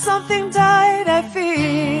alive, but something died, I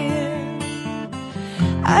fear.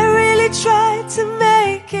 I really tried to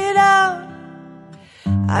make it out.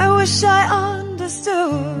 I wish I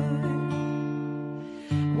understood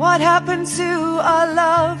what happened to our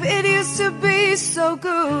love. It used to be so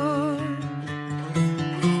good.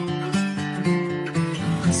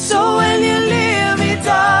 So when you leave me,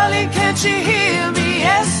 darling, can't you hear me?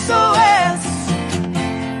 SOS.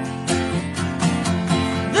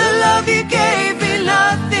 The love you gave me,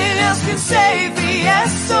 nothing else can save me.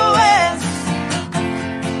 SOS.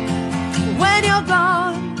 When you're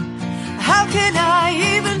gone, how can I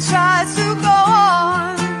even try to go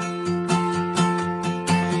on?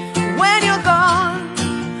 When you're gone,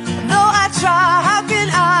 though I try, how can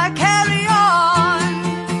I carry on?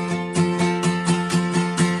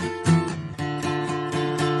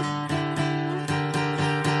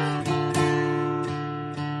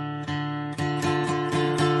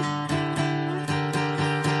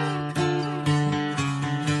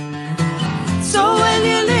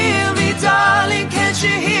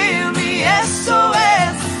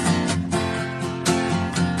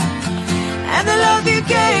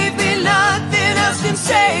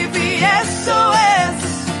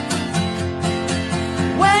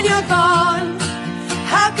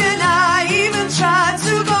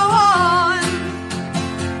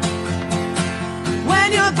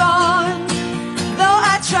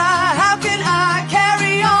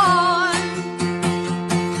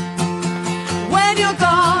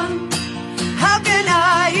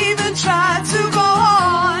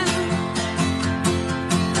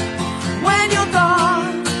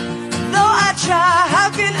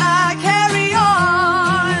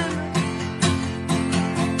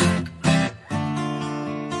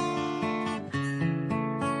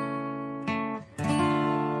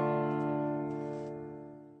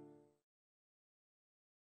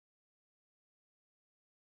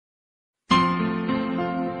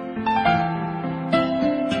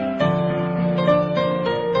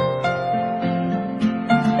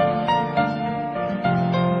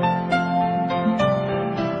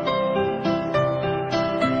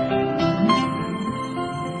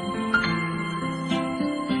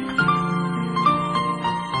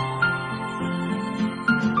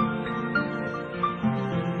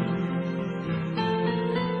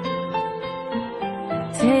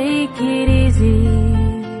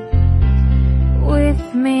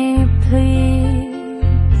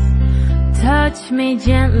 me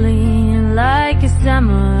gently like a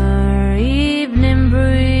summer evening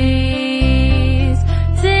breeze.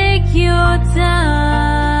 Take your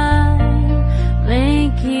time,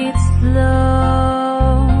 make it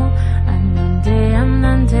slow.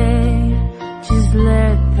 Andante, just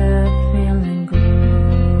let the feeling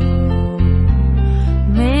grow.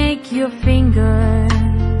 Make your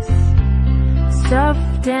fingers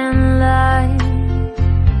soft and light.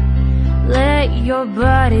 Let your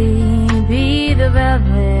body be the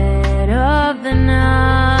velvet of the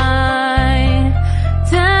night.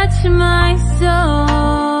 Touch my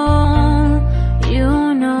soul,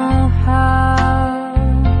 you know how.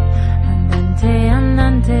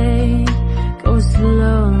 Andante, go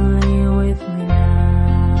slowly with me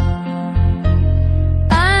now.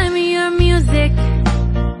 I'm your music,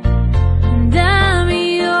 and I'm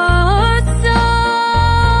your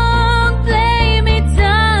song. Play me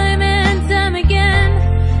time and time again,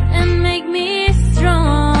 and make me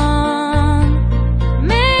strong.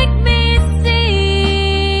 Make me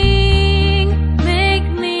sing, make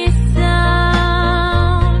me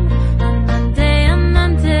sound.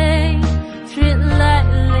 Andante, tread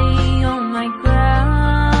lightly on my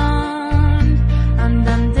ground.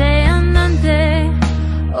 Andante,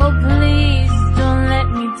 oh please don't let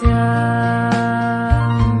me down.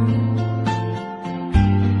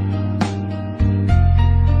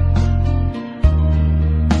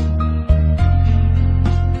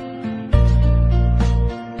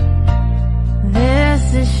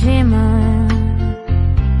 There's a shimmer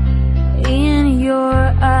in your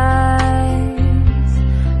eyes,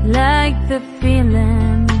 like the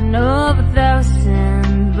feeling of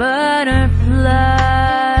 1,000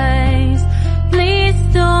 butterflies. Please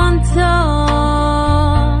don't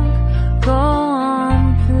talk, go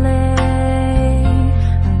on play.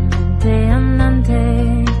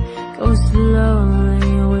 Andante, go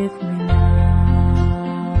slowly with me now.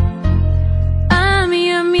 I'm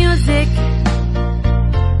your music,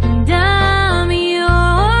 and I'm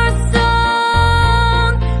your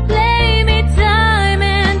song. Play me time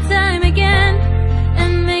and time again,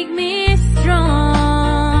 and make me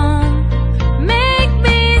strong. Make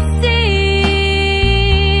me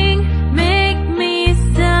sing, make me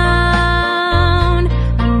sound.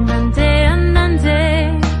 Andante,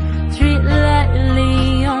 tread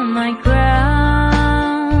lightly on my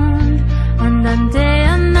ground. Andante,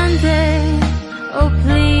 oh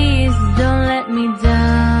please don't let me down.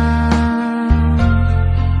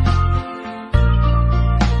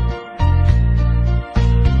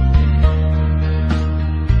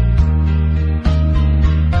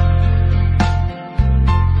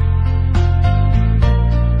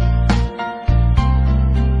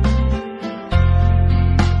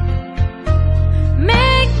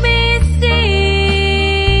 Make me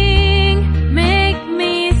sing, make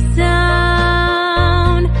me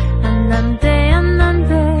sound.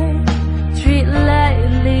 Andante, tread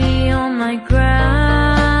lightly on my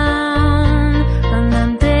ground.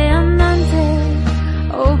 Andante,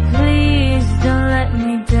 oh please don't let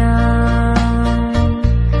me down.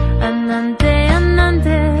 Andante,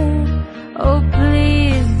 oh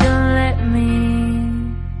please don't let me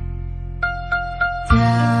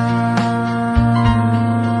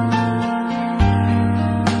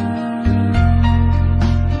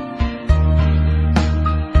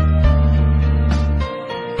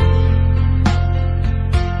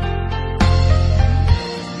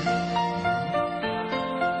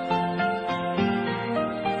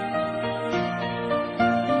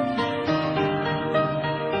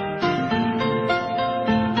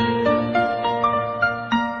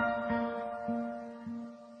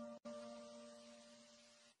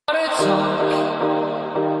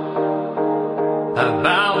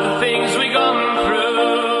about the things we gone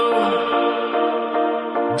through,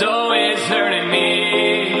 though it's hurting me.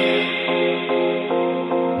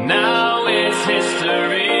 Now it's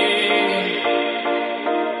history.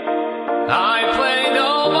 I played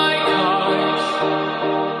all my cards,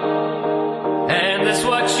 and that's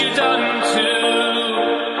what you done too.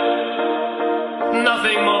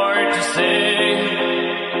 Nothing more to say,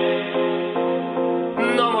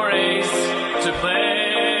 no more ace to play.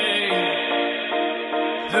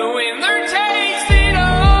 The winner takes it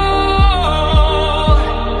all.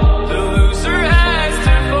 The loser has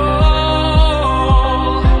to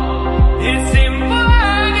fall. It's simple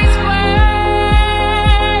and it's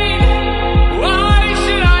plain. Why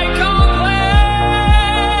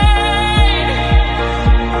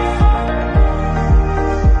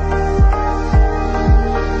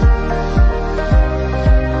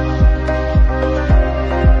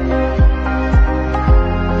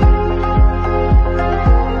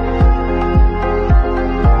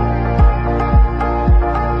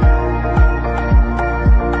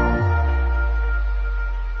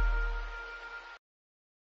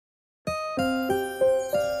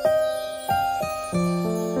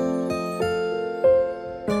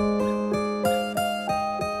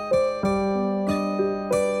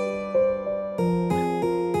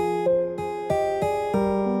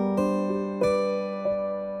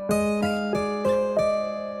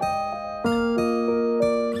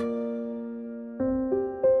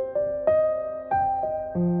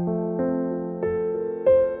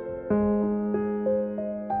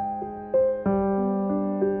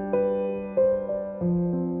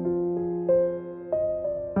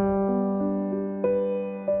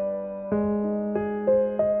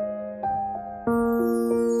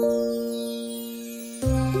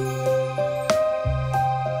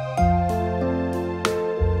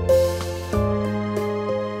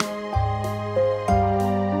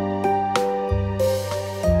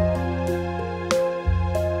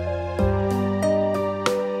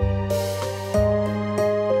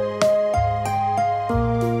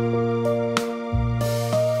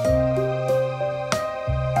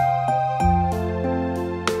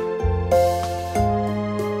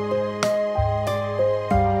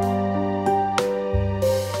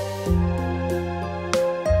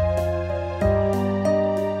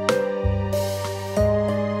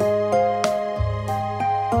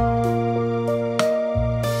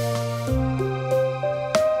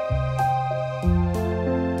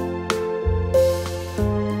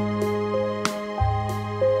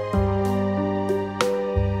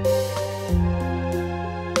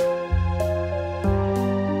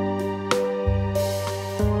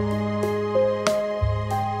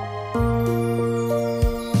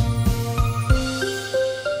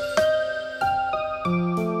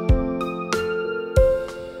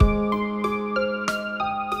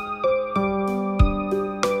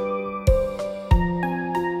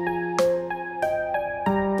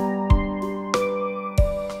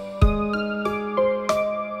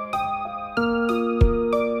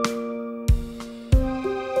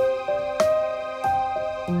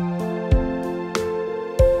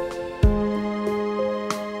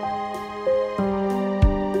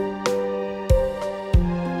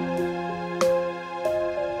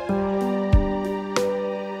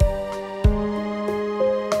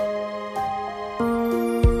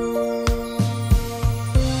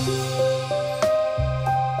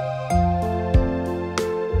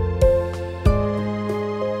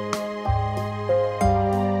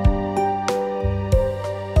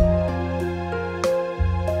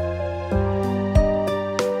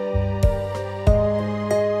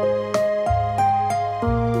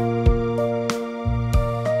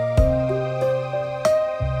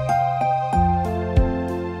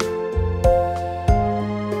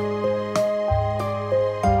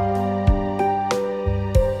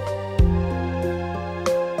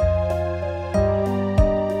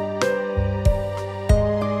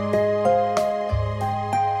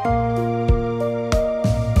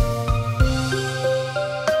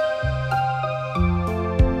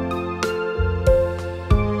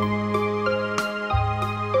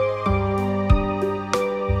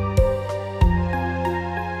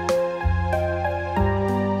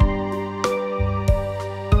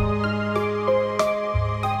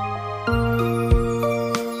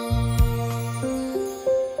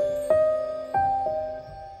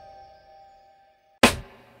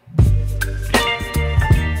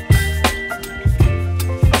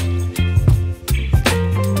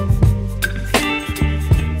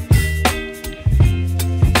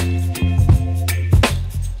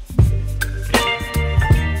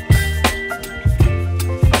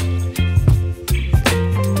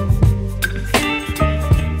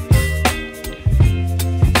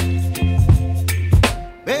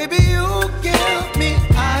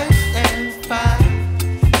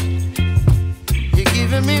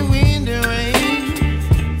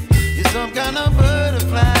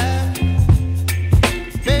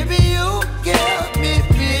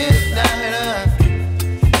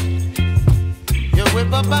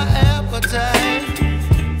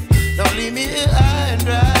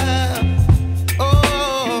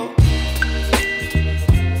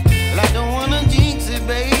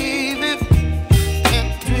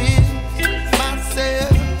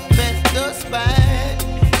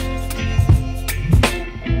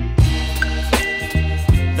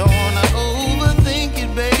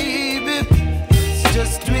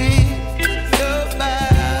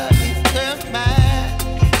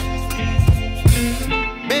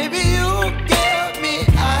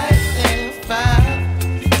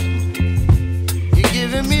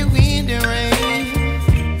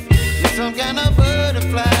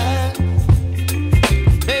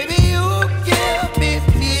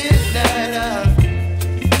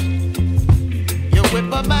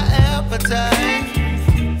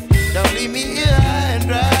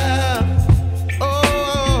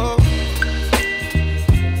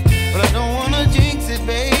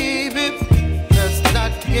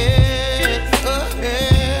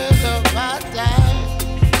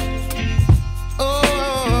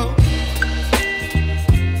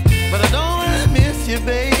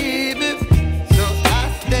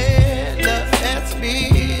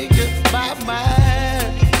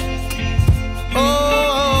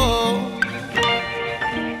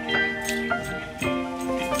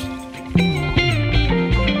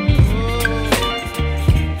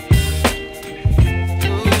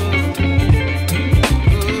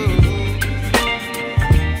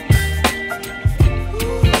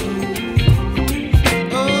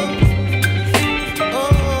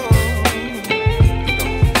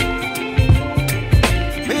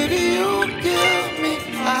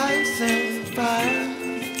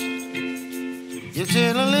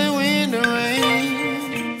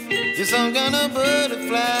You're some kind of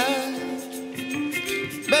butterfly.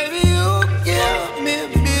 Baby, you give me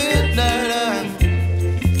midnight.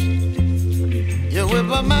 You whip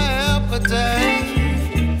up my appetite.